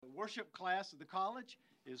worship class of the college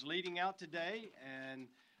is leading out today, and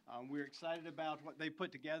we're excited about what they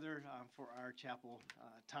put together for our chapel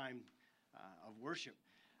time of worship.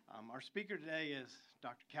 Our speaker today is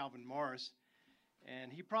Dr. Calvin Morris,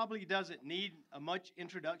 and he probably doesn't need a much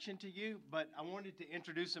introduction to you, but I wanted to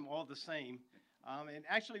introduce him all the same, and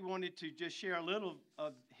actually wanted to just share a little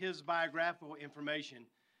of his biographical information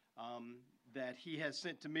that he has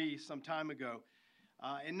sent to me some time ago.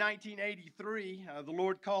 In 1983, the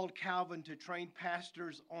Lord called Calvin to train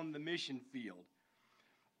pastors on the mission field.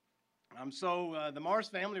 So the Morris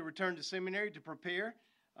family returned to seminary to prepare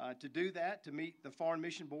to do that, to meet the Foreign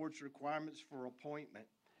Mission Board's requirements for appointment.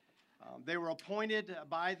 They were appointed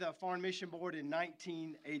by the Foreign Mission Board in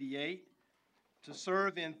 1988 to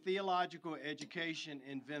serve in theological education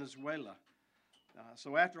in Venezuela.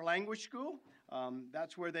 So after language school,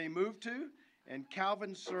 that's where they moved to, and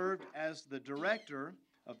Calvin served as the director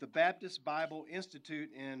of the Baptist Bible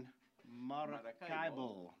Institute in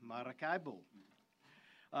Maracaibo,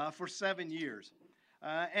 for 7 years.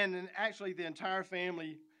 And then actually the entire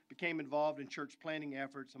family became involved in church planting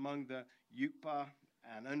efforts among the Yucpa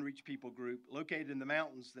and Unreached People group located in the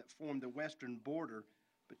mountains that form the western border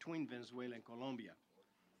between Venezuela and Colombia.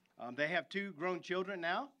 They have 2 grown children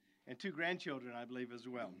now and 2 grandchildren, I believe, as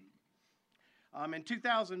well. In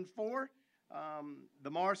 2004, the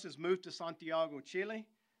Morrises moved to Santiago, Chile,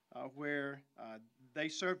 where they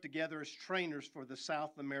served together as trainers for the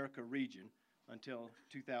South America region until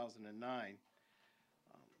 2009.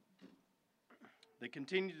 They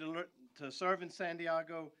continued to serve in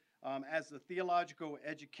Santiago as the theological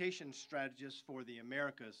education strategist for the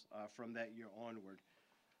Americas from that year onward.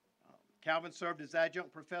 Calvin served as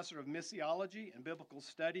adjunct professor of missiology and biblical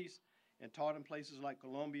studies and taught in places like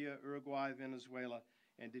Colombia, Uruguay, Venezuela,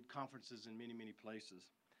 and did conferences in many, many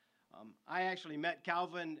places. I actually met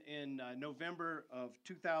Calvin in November of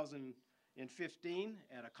 2015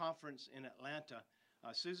 at a conference in Atlanta.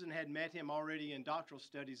 Susan had met him already in doctoral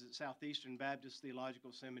studies at Southeastern Baptist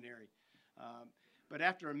Theological Seminary. But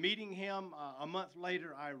after meeting him a month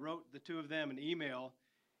later, I wrote the 2 of them an email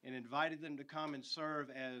and invited them to come and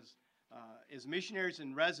serve as missionaries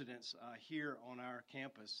in residence here on our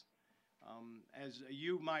campus. As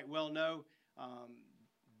you might well know,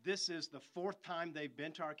 this is the 4th time they've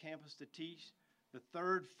been to our campus to teach, the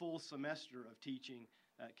 3rd full semester of teaching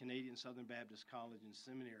at Canadian Southern Baptist College and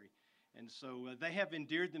Seminary. And so they have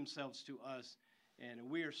endeared themselves to us, and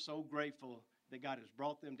we are so grateful that God has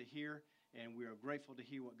brought them to here, and we are grateful to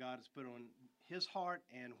hear what God has put on his heart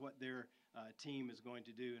and what their team is going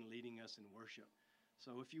to do in leading us in worship.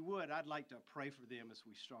 So if you would, I'd like to pray for them as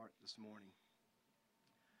we start this morning.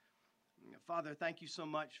 Father, thank you so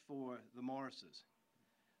much for the Morrises,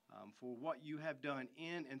 for what you have done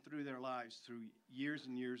in and through their lives through years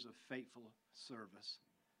and years of faithful service.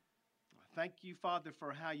 Thank you, Father,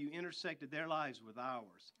 for how you intersected their lives with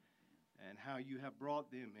ours and how you have brought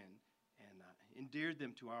them in and endeared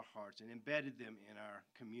them to our hearts and embedded them in our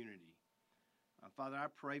community. Father, I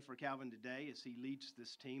pray for Calvin today as he leads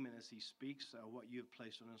this team and as he speaks what you have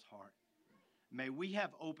placed on his heart. May we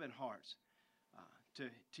have open hearts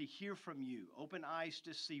to hear from you, open eyes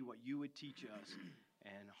to see what you would teach us,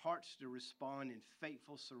 and hearts to respond in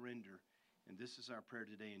faithful surrender. And this is our prayer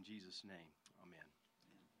today in Jesus' name. Amen.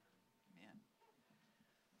 Amen.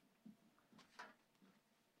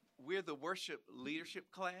 We're the worship leadership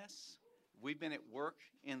class. We've been at work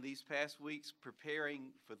in these past weeks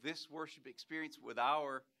preparing for this worship experience with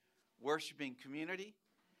our worshiping community.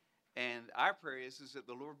 And our prayer is that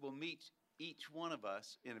the Lord will meet each one of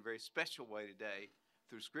us in a very special way today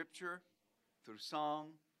through scripture, through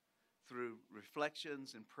song, through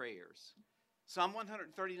reflections and prayers. Psalm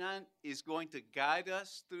 139 is going to guide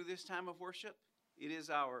us through this time of worship. It is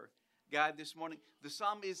our guide this morning. The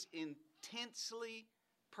psalm is intensely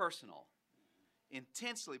personal.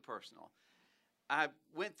 Intensely personal. I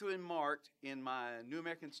went through and marked in my New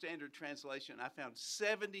American Standard Translation. I found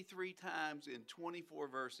 73 times in 24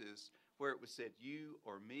 verses where it was said you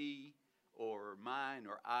or me or mine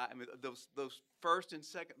or I. I mean, those first and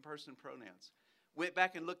second person pronouns. Went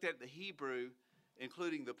back and looked at the Hebrew,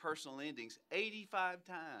 including the personal endings, 85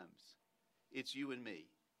 times it's you and me.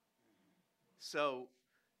 So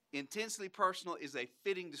intensely personal is a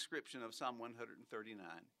fitting description of Psalm 139.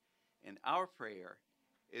 And our prayer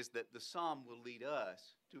is that the psalm will lead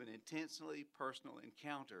us to an intensely personal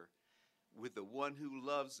encounter with the one who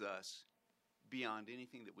loves us beyond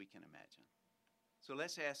anything that we can imagine. So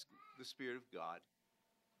let's ask the Spirit of God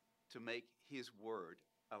to make his word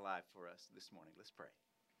alive for us this morning. Let's pray.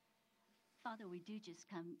 Father, we do just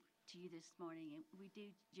come to you this morning, and we do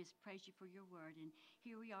just praise you for your word. And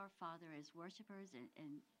here we are, Father, as worshipers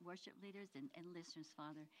and worship leaders and listeners,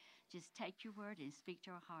 Father. Just take your word and speak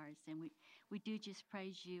to our hearts. And we do just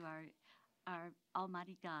praise you, our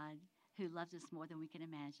Almighty God, who loves us more than we can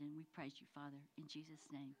imagine. We praise you, Father, in Jesus'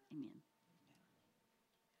 name. Amen.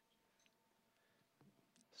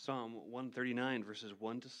 Psalm 139, verses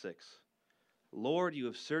 1 to 6. Lord, you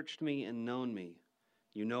have searched me and known me.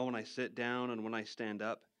 You know when I sit down and when I stand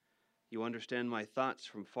up. You understand my thoughts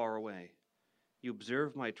from far away. You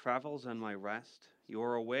observe my travels and my rest. You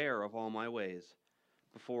are aware of all my ways.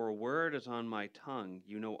 Before a word is on my tongue,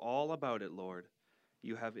 you know all about it, Lord.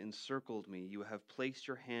 You have encircled me. You have placed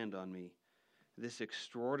your hand on me. This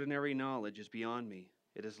extraordinary knowledge is beyond me.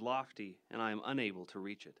 It is lofty, and I am unable to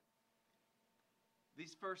reach it.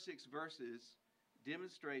 These first 6 verses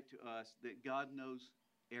demonstrate to us that God knows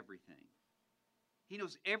everything. He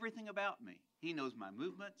knows everything about me. He knows my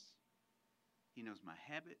movements. He knows my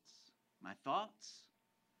habits, my thoughts,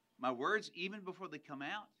 my words, even before they come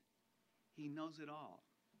out. He knows it all.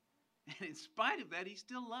 And in spite of that, he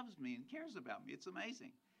still loves me and cares about me. It's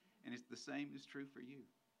amazing. And it's the same is true for you.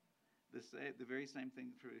 The very same thing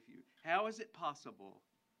is true for you. How is it possible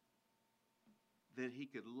that he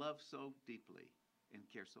could love so deeply and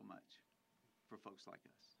care so much for folks like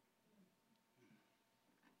us?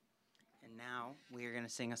 And now we are going to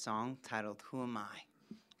sing a song titled Who Am I?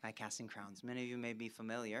 By Casting Crowns. Many of you may be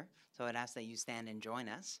familiar, so I'd ask that you stand and join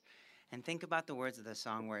us. And think about the words of the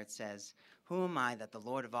song where it says, Who am I that the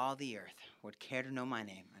Lord of all the earth would care to know my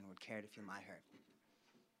name and would care to feel my hurt?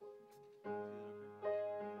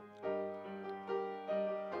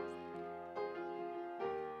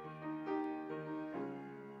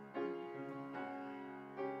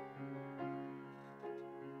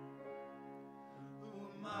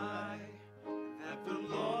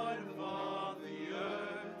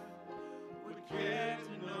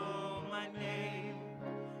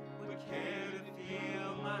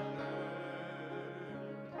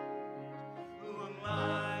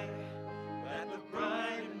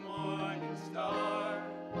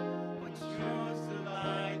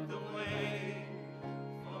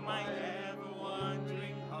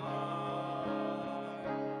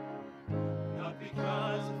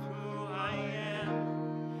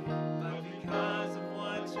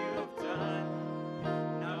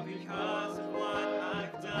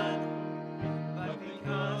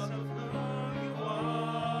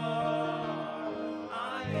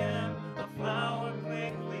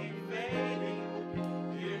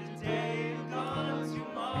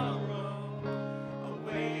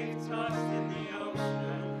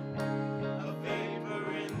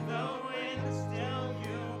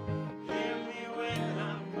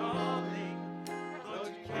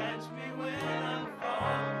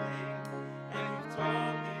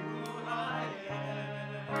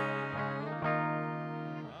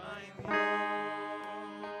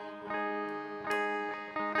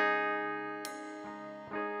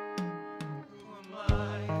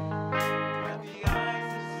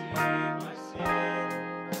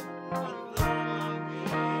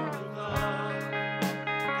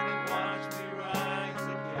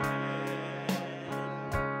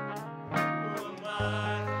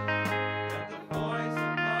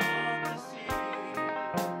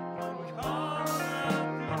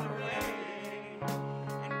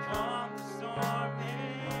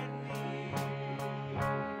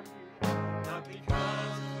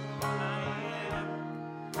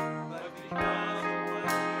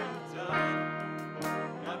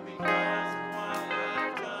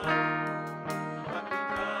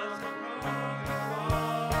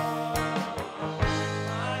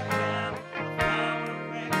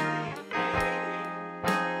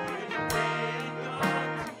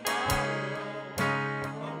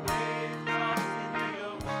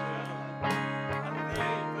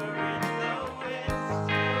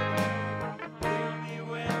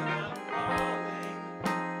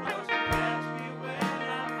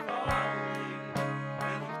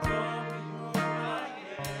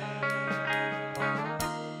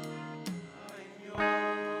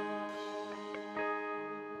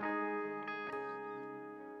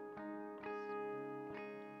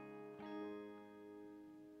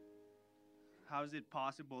 How is it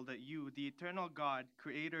possible that you, the eternal God,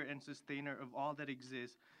 creator and sustainer of all that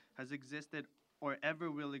exists, has existed or ever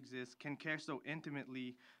will exist, can care so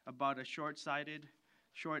intimately about a short-sighted,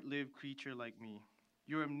 short-lived creature like me?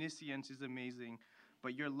 Your omniscience is amazing,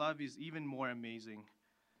 but your love is even more amazing,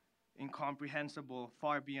 incomprehensible,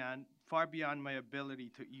 far beyond my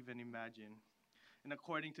ability to even imagine. And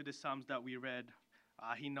according to the Psalms that we read,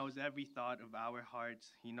 he knows every thought of our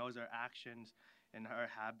hearts. He knows our actions, and our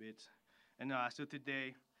habits. And so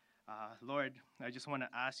today, Lord, I just want to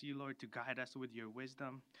ask you, Lord, to guide us with your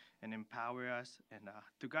wisdom and empower us, and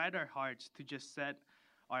to guide our hearts to just set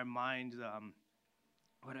our minds,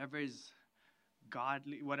 whatever is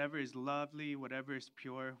godly, whatever is lovely, whatever is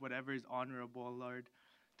pure, whatever is honorable, Lord,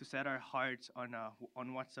 to set our hearts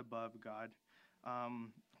on what's above, God.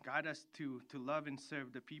 Guide us to love and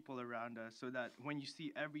serve the people around us, so that when you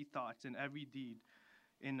see every thoughts and every deed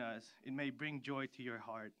in us, it may bring joy to your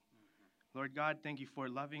heart. Lord God, thank you for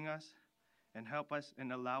loving us, and help us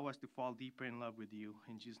and allow us to fall deeper in love with you.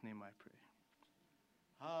 In Jesus' name I pray.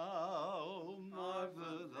 How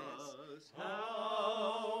marvelous,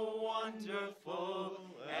 how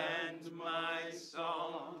wonderful, and my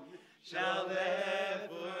song shall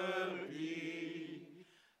ever be.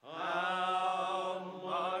 How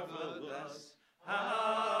marvelous,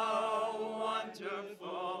 how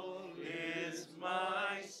wonderful is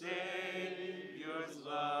my Savior's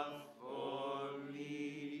love for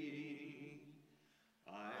me.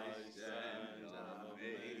 I stand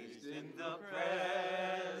amazed in the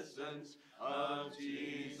presence of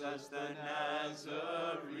Jesus the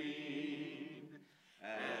Nazarene,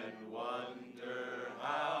 and wonder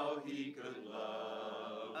how he could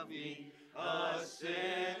love me, a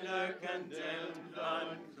sinner condemned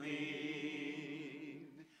unclean.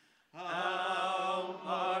 How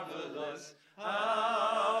marvelous,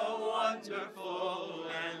 how wonderful,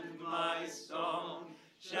 and my song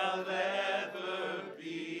shall ever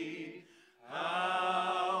be.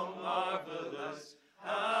 How marvelous,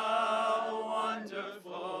 how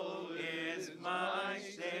wonderful is my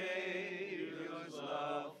Savior's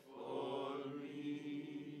love for me.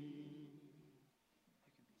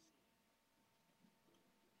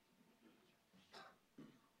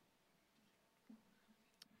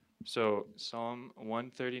 So Psalm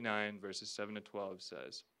 139, verses 7 to 12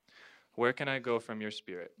 says, "Where can I go from your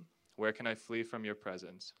spirit? Where can I flee from your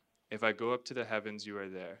presence? If I go up to the heavens, you are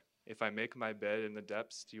there. If I make my bed in the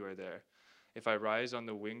depths, you are there. If I rise on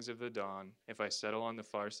the wings of the dawn, if I settle on the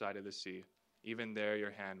far side of the sea, even there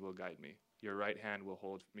your hand will guide me. Your right hand will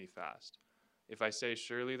hold me fast. If I say,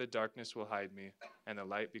 surely the darkness will hide me, and the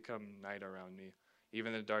light become night around me,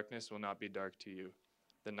 even the darkness will not be dark to you.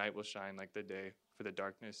 The night will shine like the day, for the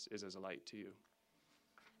darkness is as a light to you."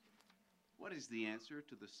 What is the answer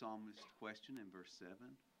to the psalmist's question in verse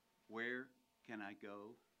 7? Where can I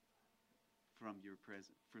go from your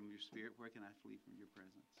spirit? Where can I flee from your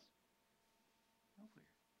presence? Nowhere.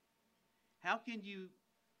 How can you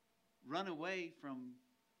run away from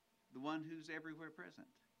the one who's everywhere present?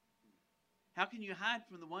 How can you hide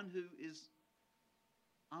from the one who is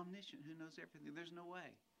omniscient, who knows everything? There's no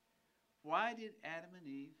way. Why did Adam and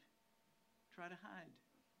Eve try to hide?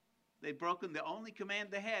 They'd broken the only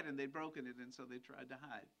command they had, and they'd broken it, and so they tried to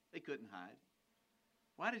hide. They couldn't hide.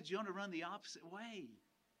 Why did Jonah run the opposite way?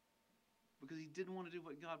 Because he didn't want to do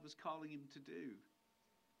what God was calling him to do.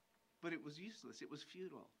 But it was useless. It was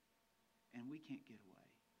futile. And we can't get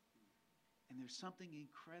away. And there's something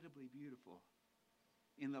incredibly beautiful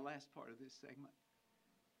in the last part of this segment.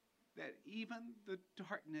 That even the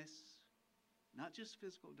darkness, not just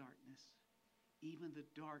physical darkness, even the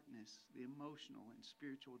darkness, the emotional and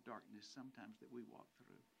spiritual darkness sometimes that we walk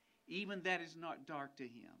through, even that is not dark to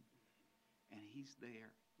him. And he's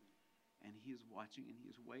there. And he is watching, and he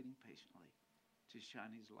is waiting patiently to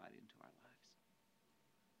shine his light into our lives.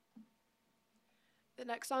 The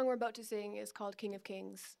next song we're about to sing is called King of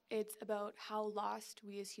Kings. It's about how lost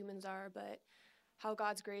we as humans are, but how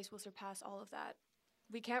God's grace will surpass all of that.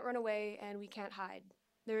 We can't run away and we can't hide.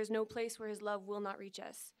 There is no place where his love will not reach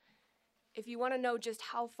us. If you want to know just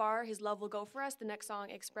how far his love will go for us, the next song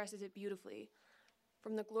expresses it beautifully.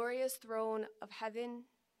 From the glorious throne of heaven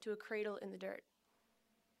to a cradle in the dirt.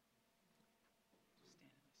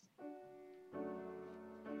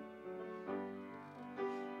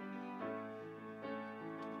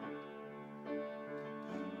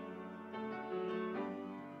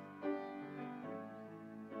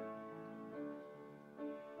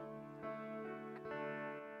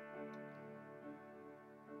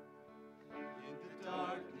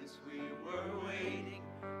 We were waiting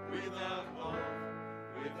without hope,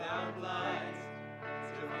 without light,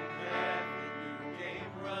 till from heaven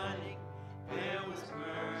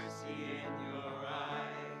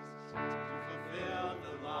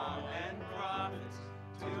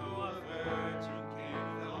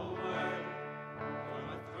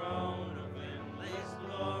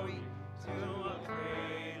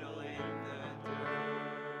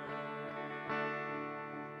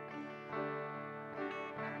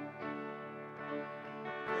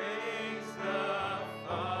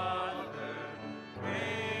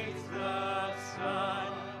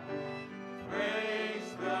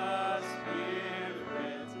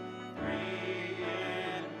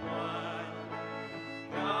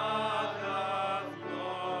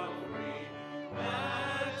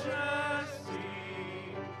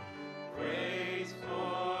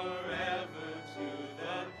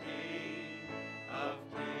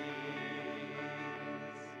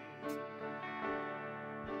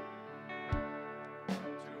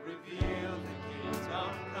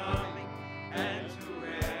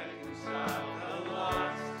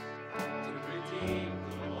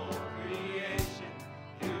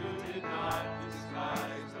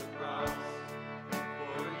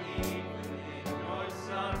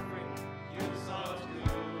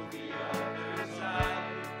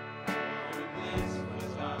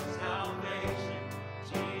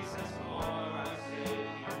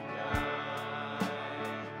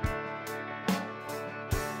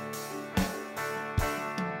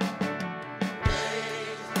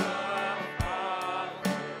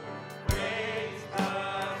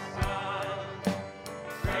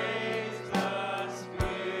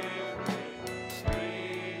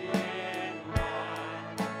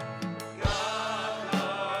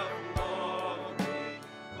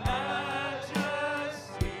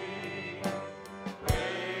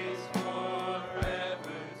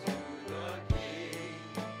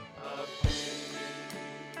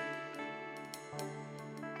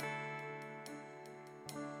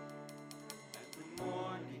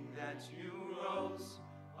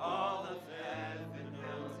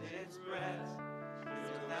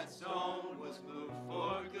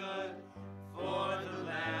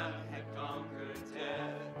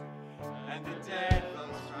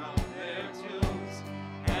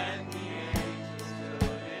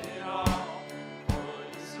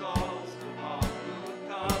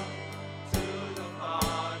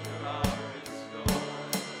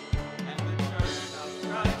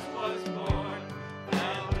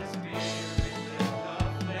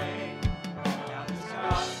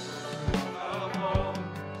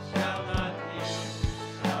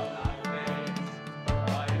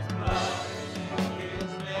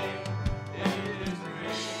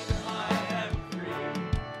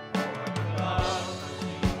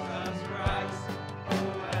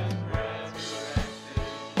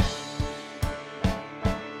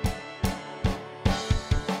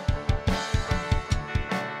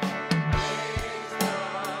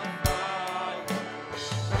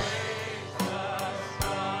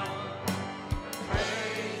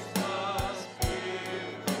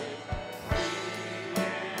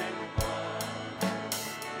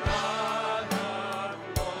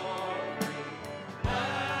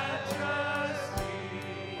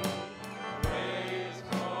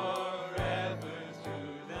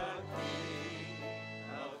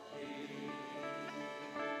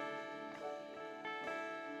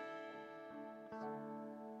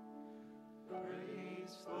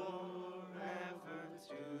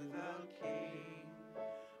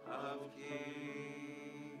of Kings.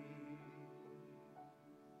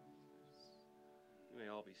 You may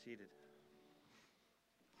all be seated.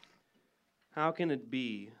 How can it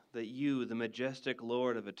be that you, the majestic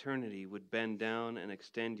Lord of eternity, would bend down and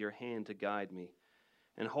extend your hand to guide me,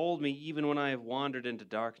 and hold me even when I have wandered into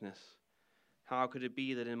darkness? How could it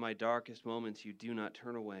be that in my darkest moments you do not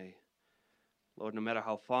turn away? Lord, no matter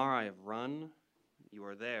how far I have run, you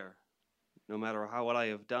are there. No matter what I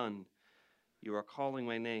have done, you are calling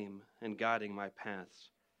my name and guiding my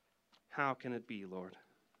paths. How can it be, Lord?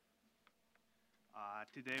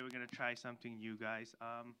 Today we're going to try something new, guys.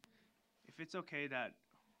 If it's okay that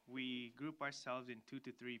we group ourselves in 2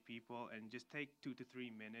 to 3 people and just take 2 to 3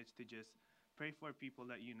 minutes to just pray for people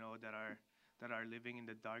that you know that are living in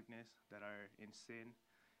the darkness, that are in sin,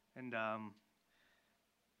 and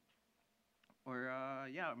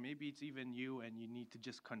maybe it's even you and you need to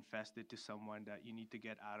just confess it to someone that you need to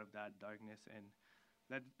get out of that darkness, and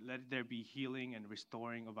let there be healing and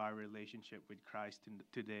restoring of our relationship with Christ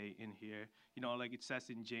today in here. You know, like it says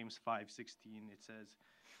in James 5:16, it says,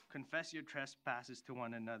 "Confess your trespasses to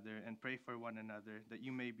one another and pray for one another that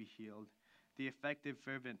you may be healed. The effective,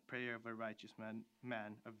 fervent prayer of a righteous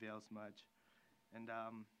man avails much." And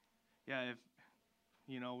if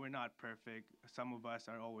we're not perfect. Some of us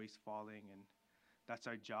are always falling, and that's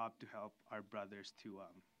our job to help our brothers to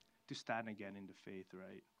stand again in the faith,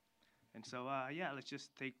 right? And so, let's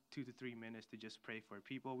just take 2 to 3 minutes to just pray for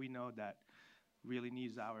people we know that really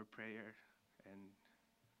needs our prayer, and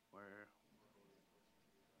we're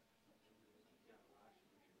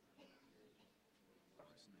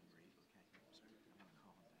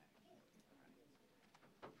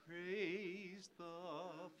Praise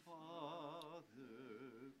the Father,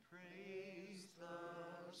 praise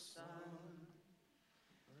the Son,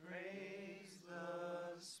 praise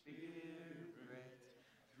the Spirit,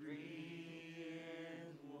 three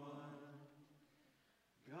in one.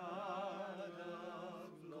 God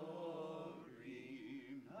of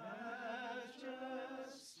glory,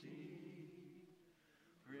 majesty,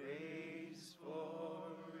 praise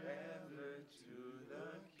forever to the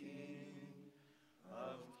King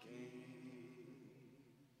of Kings.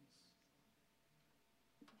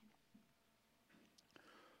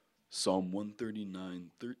 Psalm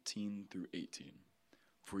 139, 13 through 18.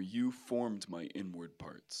 For you formed my inward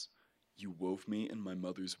parts. You wove me in my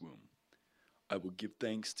mother's womb. I will give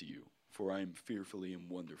thanks to you, for I am fearfully and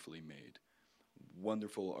wonderfully made.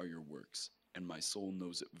 Wonderful are your works, and my soul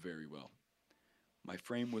knows it very well. My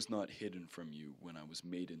frame was not hidden from you when I was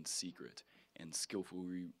made in secret and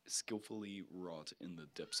skillfully wrought in the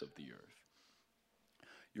depths of the earth.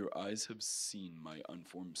 Your eyes have seen my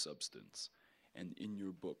unformed substance, and in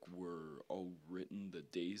your book were all written the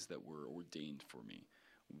days that were ordained for me,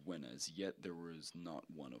 when as yet there was not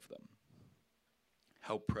one of them.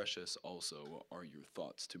 How precious also are your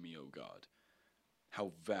thoughts to me, O God!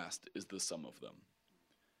 How vast is the sum of them!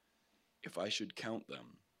 If I should count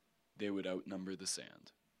them, they would outnumber the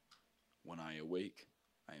sand. When I awake,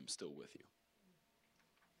 I am still with you.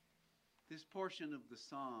 This portion of the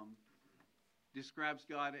psalm describes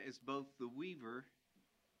God as both the weaver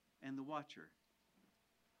and the watcher.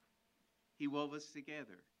 He wove us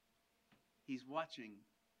together. He's watching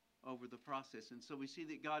over the process. And so we see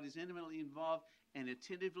that God is intimately involved and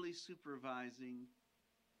attentively supervising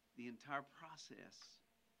the entire process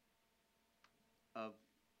of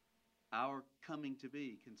our coming to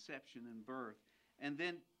be, conception and birth. And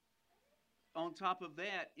then on top of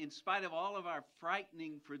that, in spite of all of our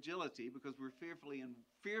frightening fragility, because we're fearfully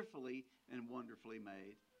and wonderfully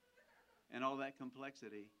made, and all that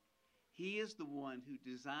complexity, He is the one who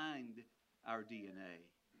designed our DNA.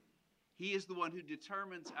 He is the one who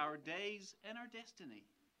determines our days and our destiny.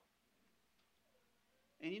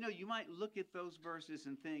 And you might look at those verses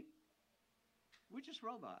and think, we're just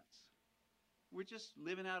robots. We're just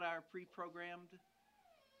living out our pre-programming.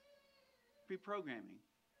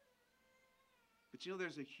 But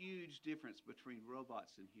there's a huge difference between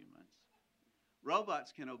robots and humans.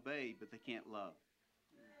 Robots can obey, but they can't love.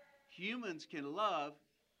 Humans can love,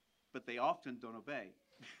 but they often don't obey.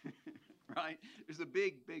 Right? There's a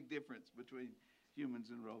big, big difference between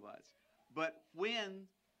humans and robots. But when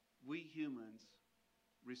we humans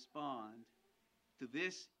respond to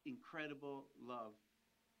this incredible love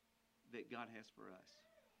that God has for us,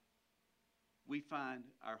 we find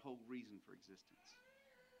our whole reason for existence.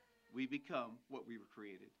 We become what we were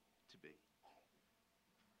created to be.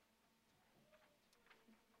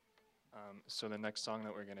 So the next song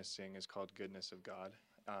that we're going to sing is called Goodness of God.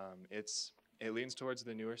 It leans towards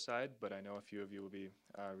the newer side, but I know a few of you will be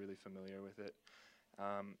really familiar with it.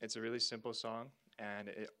 It's a really simple song, and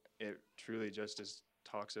it truly just is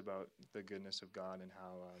talks about the goodness of God and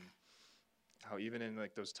how even in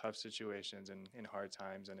like those tough situations and in hard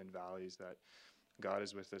times and in valleys that God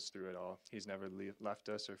is with us through it all. He's never left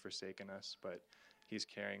us or forsaken us, but He's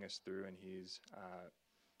carrying us through, and He's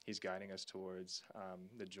guiding us towards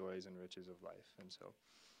the joys and riches of life. And so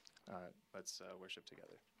let's worship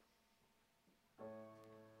together.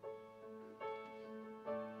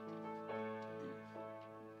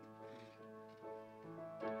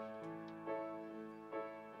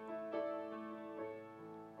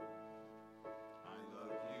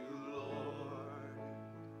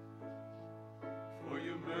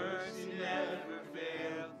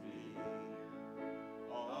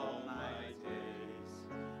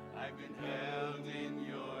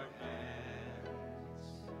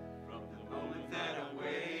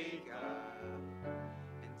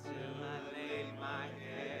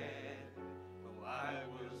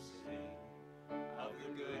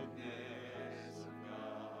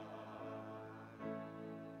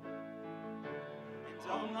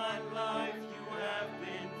 All my life you have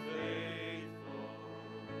been faithful,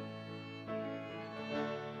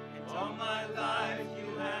 and all my life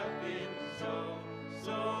you have been so,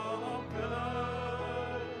 so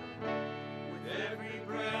good. With every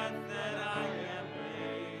breath that I am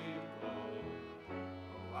able,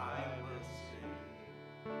 oh, I will sing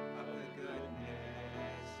of the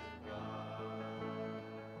goodness of God.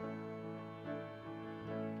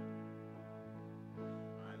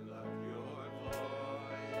 I love your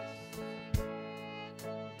voice.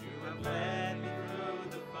 You have led me through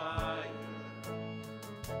the fire.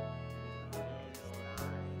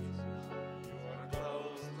 You are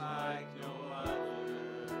close like no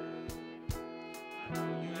other. I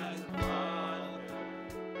know you as a father.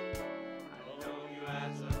 I know you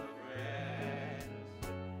as a friend.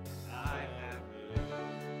 I have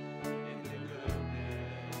lived in the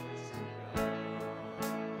goodness of God.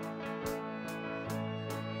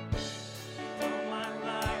 All my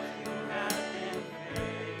life you have been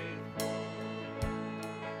faithful.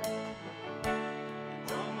 And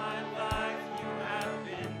all my life you have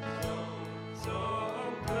been so, so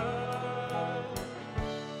good.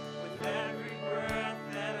 With every breath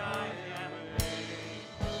that I am able,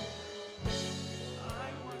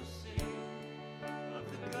 I will sing of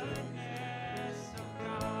the goodness of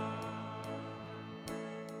God.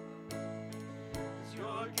 'Cause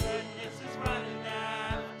your goodness is running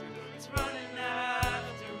after, it's running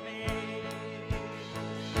after me.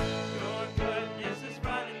 Your goodness is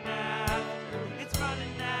running after, it's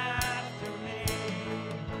running after me.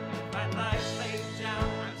 My life's laid down,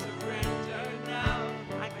 I'm surrendered now.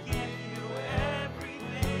 I give you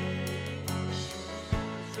everything.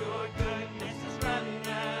 'Cause your goodness is running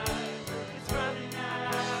after, it's running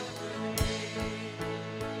after me.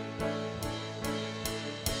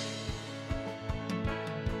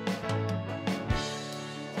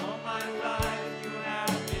 All my life you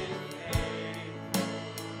have been faithful.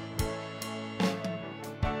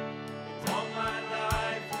 All my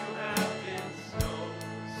life you have been so,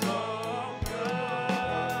 so good.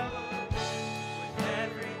 With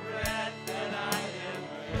every breath that I am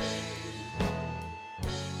able,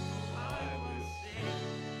 I will sing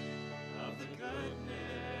of the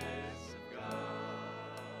goodness of God.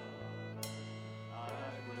 I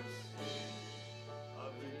will sing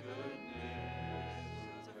of the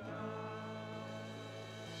goodness of God.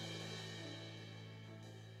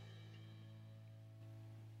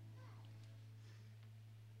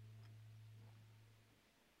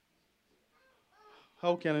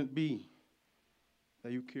 How can it be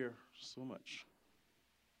that you care so much?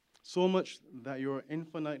 So much that your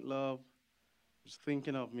infinite love was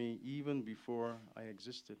thinking of me even before I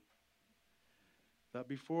existed. That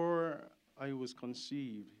before I was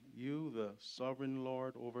conceived, you, the sovereign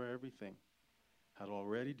Lord over everything, had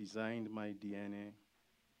already designed my DNA,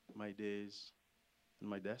 my days, and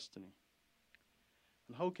my destiny.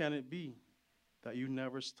 And how can it be that you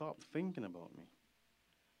never stop thinking about me?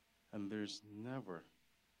 And there's never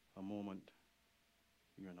a moment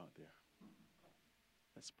you're not there.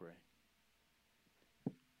 Let's pray.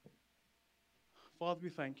 Father, we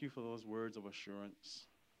thank you for those words of assurance.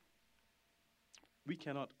 We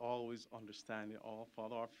cannot always understand it all,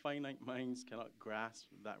 Father. Our finite minds cannot grasp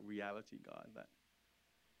that reality, God, that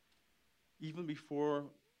even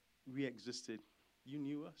before we existed, you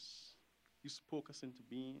knew us. You spoke us into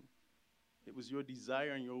being. It was your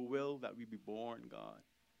desire and your will that we be born, God.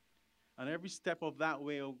 And every step of that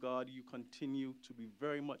way, oh God, you continue to be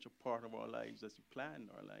very much a part of our lives as you planned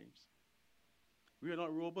our lives. We are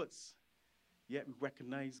not robots, yet we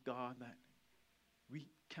recognize, God, that we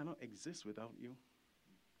cannot exist without you,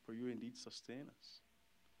 for you indeed sustain us.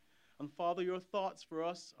 And Father, your thoughts for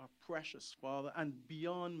us are precious, Father, and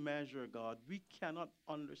beyond measure, God. We cannot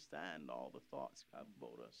understand all the thoughts you have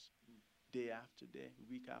about us day after day,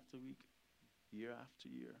 week after week, year after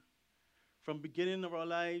year. From beginning of our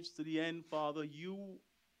lives to the end, Father, you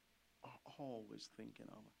are always thinking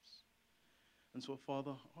of us. And so,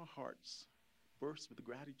 Father, our hearts burst with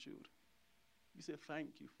gratitude. We say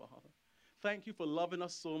thank you, Father. Thank you for loving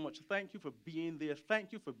us so much. Thank you for being there.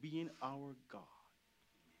 Thank you for being our God.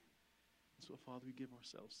 So, Father, we give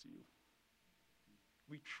ourselves to you.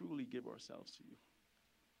 We truly give ourselves to you.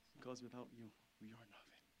 Because without you, we are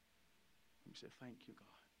nothing. We say thank you,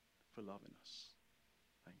 God, for loving us.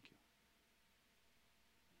 Thank you.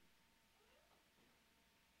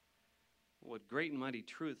 What great and mighty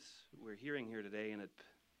truths we're hearing here today, and it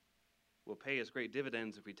will pay us great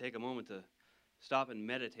dividends if we take a moment to stop and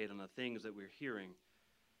meditate on the things that we're hearing,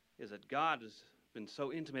 is that God has been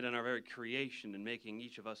so intimate in our very creation in making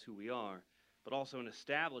each of us who we are, but also in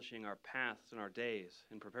establishing our paths and our days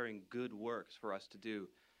and preparing good works for us to do.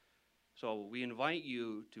 So we invite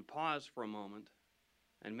you to pause for a moment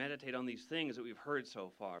and meditate on these things that we've heard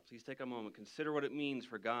so far. Please take a moment, consider what it means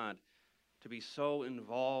for God to be so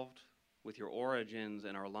involved with your origins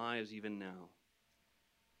and our lives even now.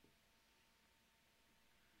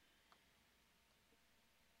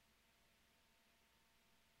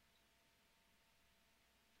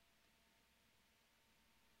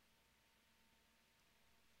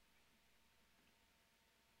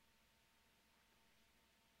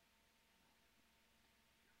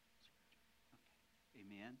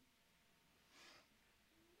 Amen.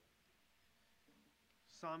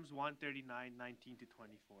 Psalms 139, 19 to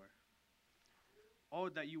 24. Oh,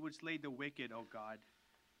 that you would slay the wicked, O God.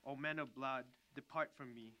 O men of blood, depart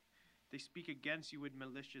from me. They speak against you with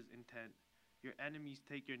malicious intent. Your enemies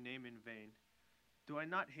take your name in vain. Do I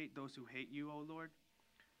not hate those who hate you, O Lord?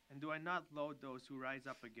 And do I not loathe those who rise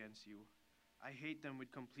up against you? I hate them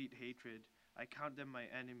with complete hatred. I count them my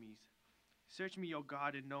enemies. Search me, O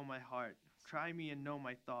God, and know my heart. Try me and know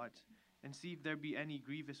my thoughts, and see if there be any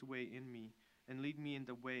grievous way in me, and lead me in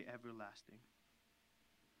the way everlasting.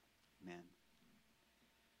 Amen.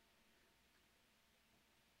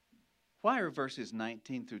 Why are verses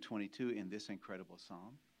 19 through 22 in this incredible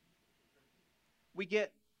psalm? We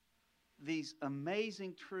get these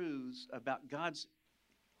amazing truths about God's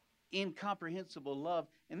incomprehensible love,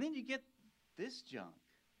 and then you get this junk.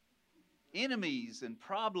 Enemies and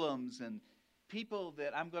problems and people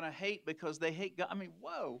that I'm going to hate because they hate God. I mean,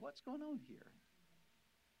 whoa, what's going on here?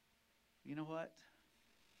 You know what?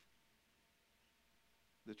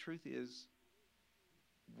 The truth is,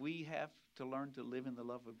 we have to learn to live in the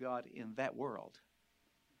love of God in that world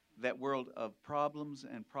of problems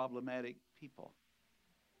and problematic people.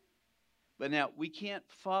 But now, we can't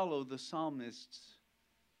follow the psalmist's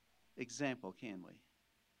example, can we?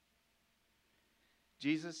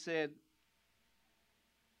 Jesus said,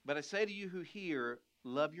 but I say to you who hear,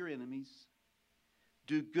 love your enemies,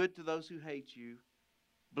 do good to those who hate you,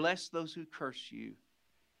 bless those who curse you,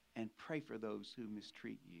 and pray for those who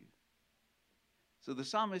mistreat you. So the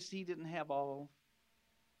psalmist, he didn't have all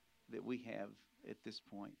that we have at this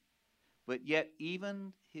point. But yet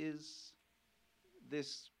even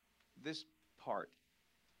this part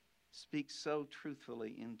speaks so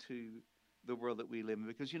truthfully into the world that we live in.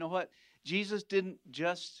 Because you know what? Jesus didn't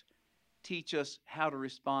just teach us how to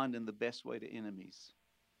respond in the best way to enemies.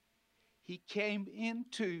 He came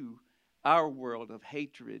into our world of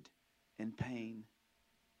hatred and pain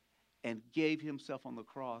and gave himself on the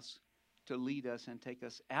cross to lead us and take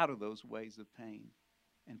us out of those ways of pain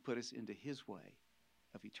and put us into his way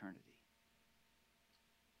of eternity.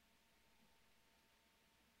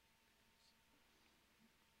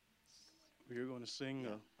 We're going to sing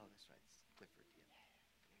Oh, that's right. It's Clifford.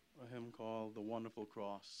 a hymn called The Wonderful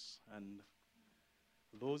Cross. And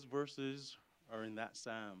those verses are in that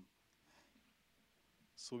psalm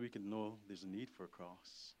so we can know there's a need for a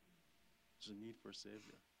cross. There's a need for a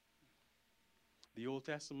Savior. The Old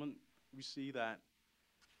Testament, we see that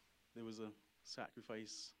there was a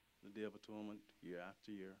sacrifice, the Day of Atonement, year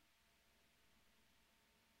after year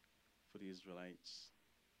for the Israelites.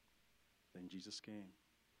 Then Jesus came.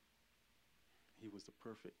 He was the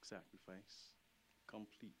perfect sacrifice,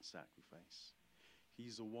 complete sacrifice.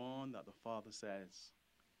 He's the one that the Father says,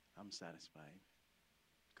 I'm satisfied,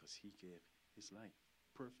 because he gave his life,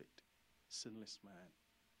 perfect, sinless man,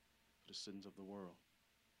 for the sins of the world.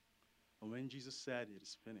 And when Jesus said it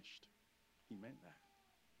is finished, he meant that.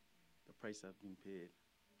 The price has been paid.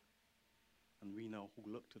 And we now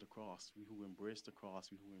who look to the cross, we who embrace the cross,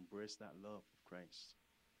 we who embrace that love of Christ,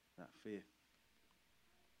 that faith,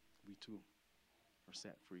 we too are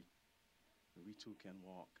set free. where we too can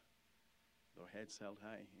walk with our heads held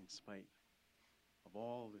high in spite of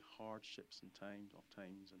all the hardships and times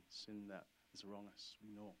and sin that is wrong us.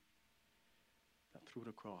 We know that through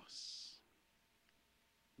the cross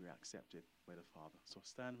we are accepted by the Father. So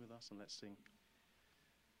stand with us and let's sing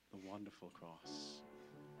the wonderful cross.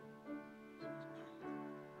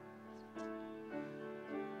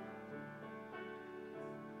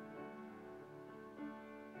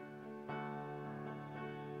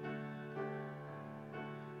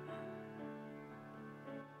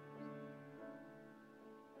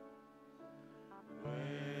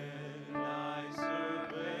 When I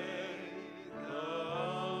survey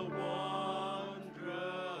the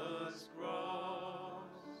wondrous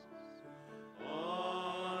cross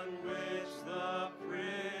on which the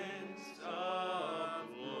Prince of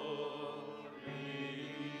Glory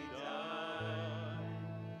died,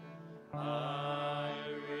 my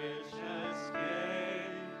richest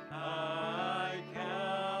gain I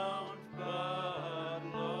count but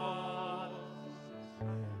loss,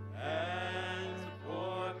 and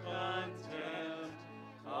pour contempt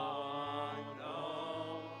on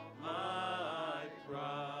all my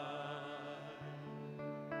pride.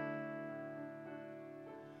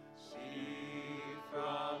 See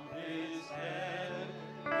from his head,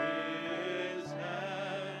 his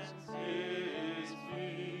hands, his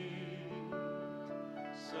feet,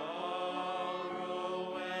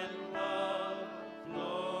 sorrow and love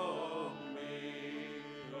flow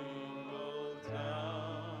mingled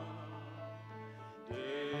down.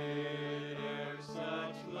 Did e'er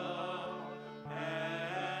such love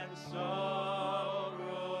and sorrow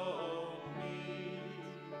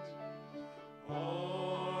meet,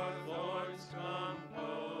 or thorns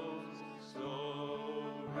compose so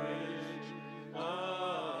rich a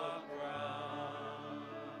crown?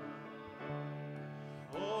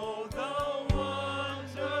 Oh, the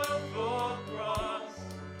wonderful cross!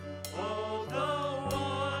 Oh, the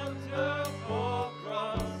wonderful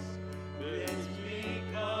cross! Bids me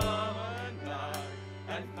come undone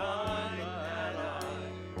and find that I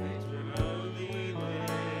may truly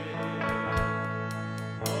live.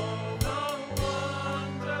 Oh, the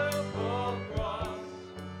wonderful cross!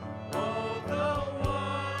 Oh, the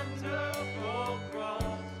wonderful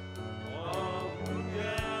cross! All who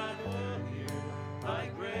gather here by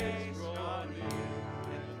grace draw near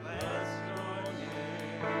and bless your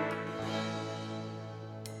name.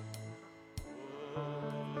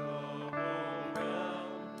 Oh, the whole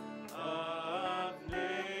realm of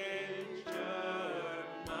nature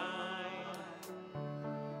mine,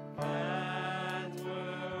 that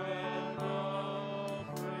were an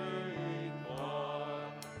offering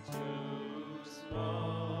far too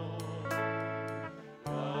small.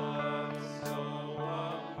 Love so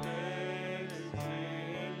amazing,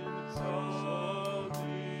 so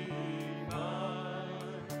divine,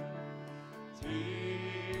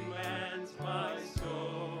 demands my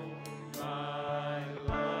soul, my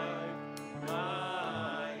life,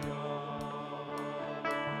 my all.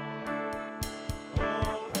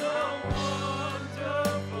 Oh, the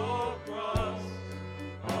wonderful cross!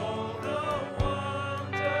 Oh, the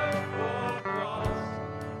wonderful cross!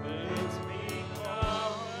 Bids me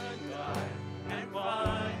come undone and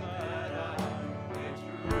find that I may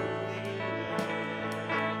truly live.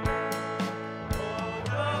 Oh,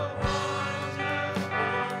 the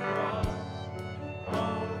wonderful cross!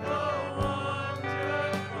 Oh, the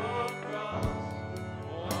wonderful cross!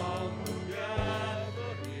 All who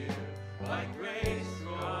gather here by grace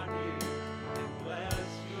draw near and bless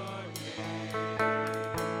your name.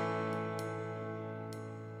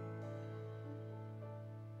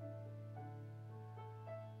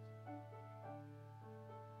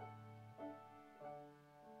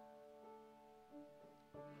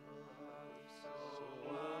 So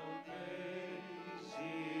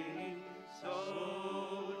amazing, so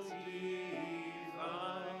divine,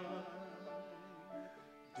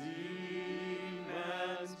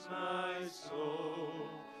 demands my soul,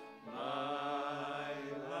 my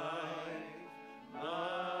life,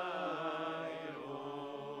 my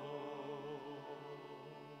all.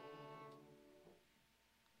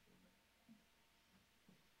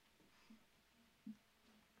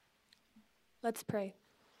 Let's pray.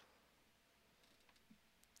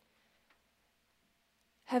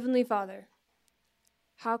 Heavenly Father,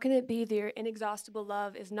 how can it be that your inexhaustible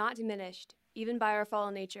love is not diminished, even by our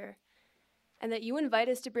fallen nature, and that you invite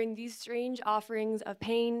us to bring these strange offerings of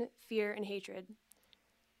pain, fear, and hatred?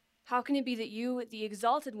 How can it be that you, the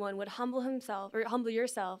exalted one, would humble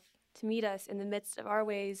yourself to meet us in the midst of our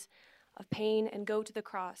ways of pain and go to the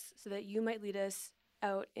cross so that you might lead us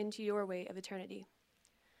out into your way of eternity?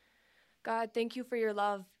 God, thank you for your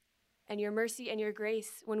love and your mercy and your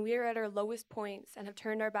grace. When we are at our lowest points and have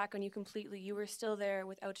turned our back on you completely, you are still there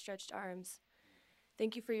with outstretched arms.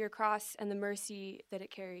 Thank you for your cross and the mercy that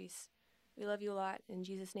it carries. We love you a lot. In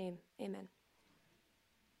Jesus' name, amen.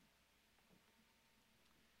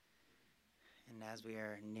 And as we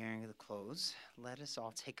are nearing the close, let us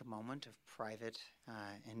all take a moment of private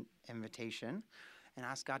invitation and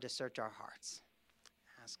ask God to search our hearts.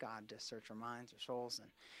 Ask God to search our minds, our souls, and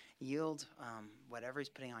yield whatever He's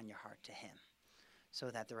putting on your heart to Him, so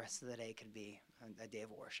that the rest of the day could be a day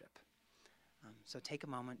of worship. So take a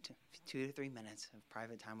moment, 2 to 3 minutes of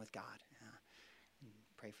private time with God, and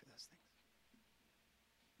pray for those things.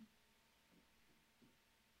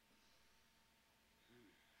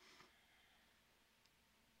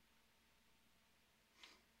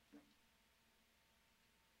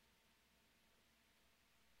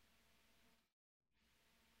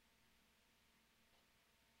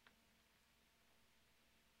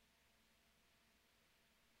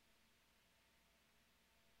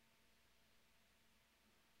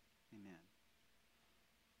 Amen.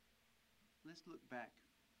 Let's look back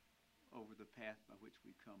over the path by which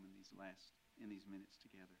we've come in these minutes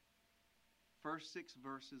together. First 6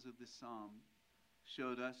 verses of this psalm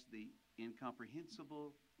showed us the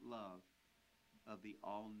incomprehensible love of the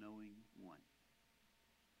all-knowing one.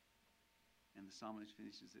 And the psalmist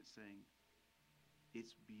finishes it saying,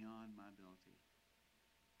 it's beyond my ability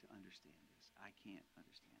to understand this. I can't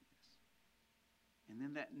understand this. And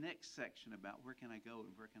then that next section about where can I go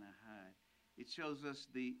and where can I hide, it shows us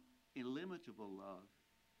the illimitable love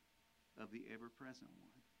of the ever-present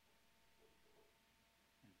one.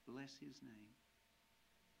 And bless his name.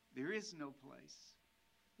 There is no place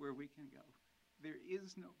where we can go. There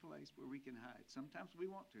is no place where we can hide. Sometimes we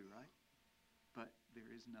want to, right? But there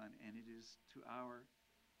is none, and it is to our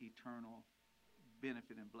eternal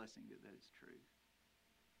benefit and blessing that that is true.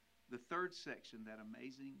 The third section, that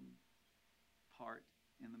amazing part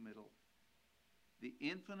in the middle, the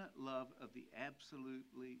infinite love of the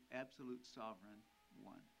absolute sovereign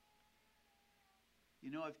one.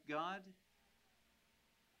 You know, if God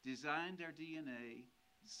designed our DNA,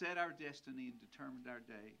 set our destiny, and determined our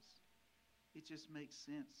days, it just makes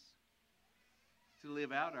sense to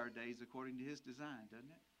live out our days according to his design, doesn't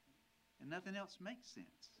it? And nothing else makes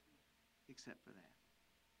sense except for that.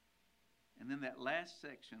 And then that last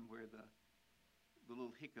section where the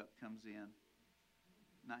little hiccup comes in,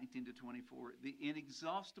 19 to 24, the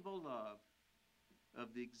inexhaustible love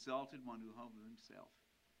of the exalted one who humbled himself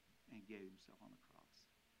and gave himself on the cross.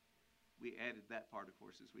 We added that part, of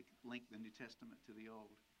course, as we linked the New Testament to the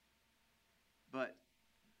Old. But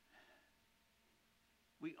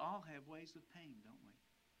we all have ways of pain, don't we?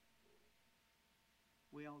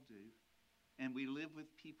 We all do. And we live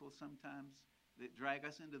with people sometimes that drag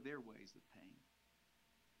us into their ways of pain.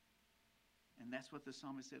 And that's what the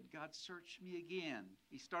psalmist said, God, search me again.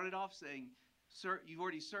 He started off saying, Sir, you've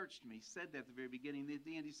already searched me. He said that at the very beginning. At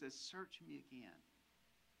the end, he says, search me again.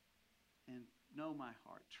 And know my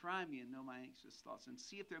heart. Try me and know my anxious thoughts. And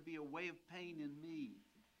see if there be a way of pain in me.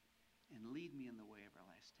 And lead me in the way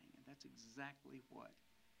everlasting. And that's exactly what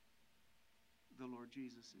the Lord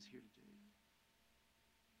Jesus is here to do.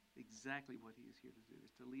 Exactly what he is here to do,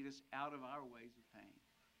 is to lead us out of our ways of pain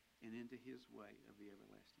and into his way of the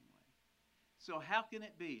everlasting way. So how can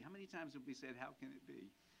it be? How many times have we said, how can it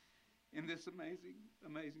be? In this amazing,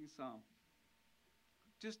 amazing psalm.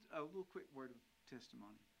 Just a little quick word of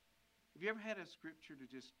testimony. Have you ever had a scripture to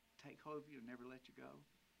just take hold of you and never let you go?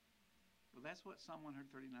 Well, that's what Psalm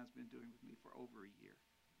 139 has been doing with me for over a year.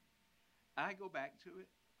 I go back to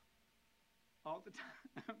it all the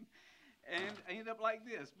time. And I end up like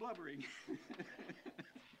this, blubbering.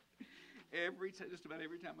 Just about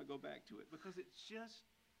every time I go back to it. Because it's just,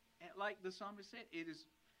 like the psalmist said, it is,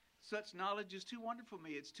 such knowledge is too wonderful for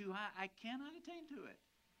me. It's too high. I cannot attain to it.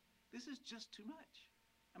 This is just too much.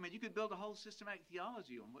 I mean, you could build a whole systematic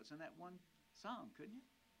theology on what's in that one psalm, couldn't you?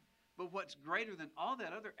 But what's greater than all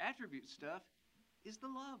that other attribute stuff is the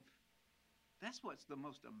love. That's what's the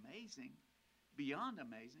most amazing, beyond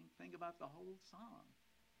amazing thing about the whole psalm.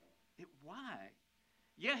 Why?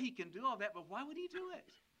 Yeah, he can do all that, but why would he do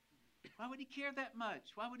it? Why would he care that much?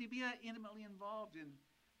 Why would he be intimately involved in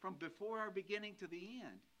from before our beginning to the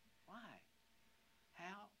end? Why?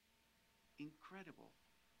 How incredible,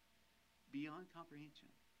 beyond comprehension,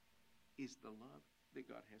 is the love that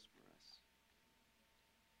God has for us.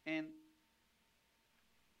 And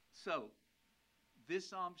so, this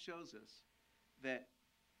psalm shows us that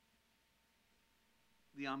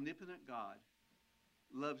the omnipotent God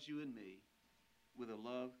loves you and me with a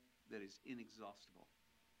love that is inexhaustible.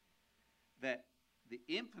 That the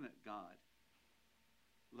infinite God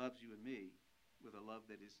loves you and me with a love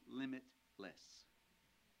that is limitless.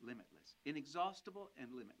 Limitless. Inexhaustible and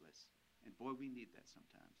limitless. And boy, we need that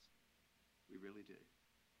sometimes. We really do.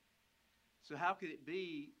 So how could it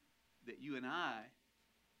be that you and I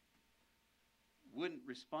wouldn't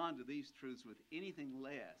respond to these truths with anything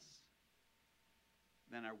less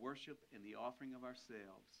than our worship and the offering of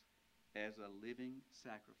ourselves as a living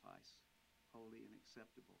sacrifice, holy and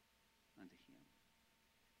acceptable unto Him?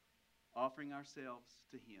 Offering ourselves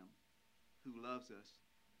to Him who loves us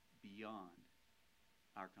beyond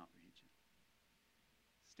our comprehension.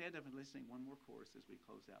 Stand up and let's sing one more chorus as we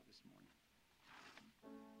close out this morning.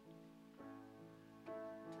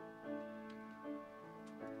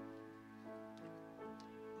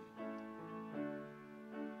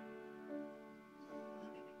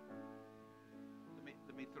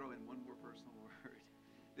 Let me throw in one more personal word.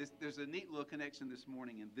 There's a neat little connection this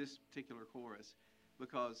morning in this particular chorus,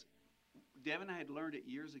 because Deb and I had learned it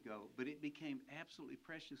years ago, but it became absolutely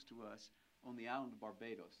precious to us on the island of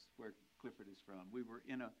Barbados, where Clifford is from. We were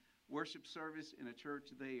in a worship service in a church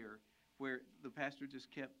there where the pastor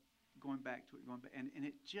just kept going back to it, and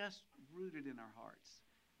it just rooted in our hearts.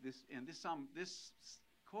 This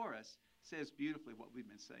chorus says beautifully what we've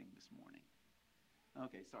been saying this morning.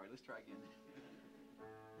 Okay, sorry, let's try again.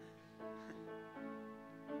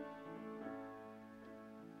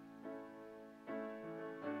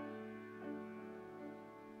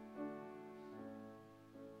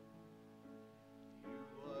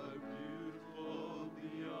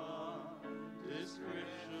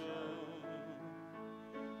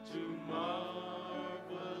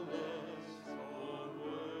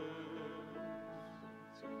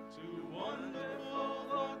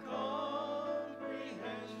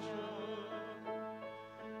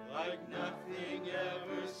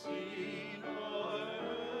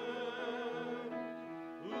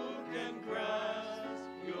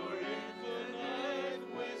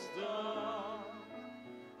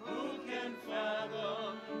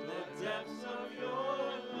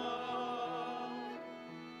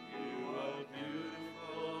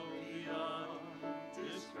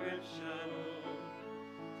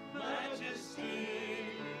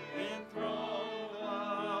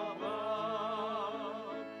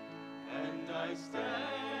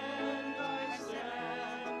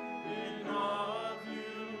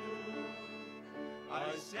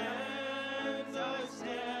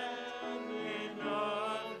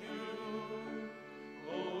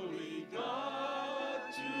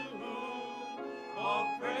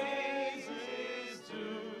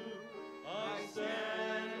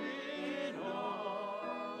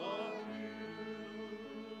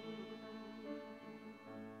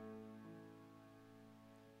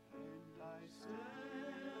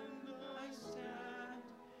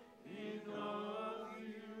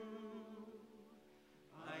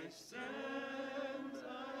 Stand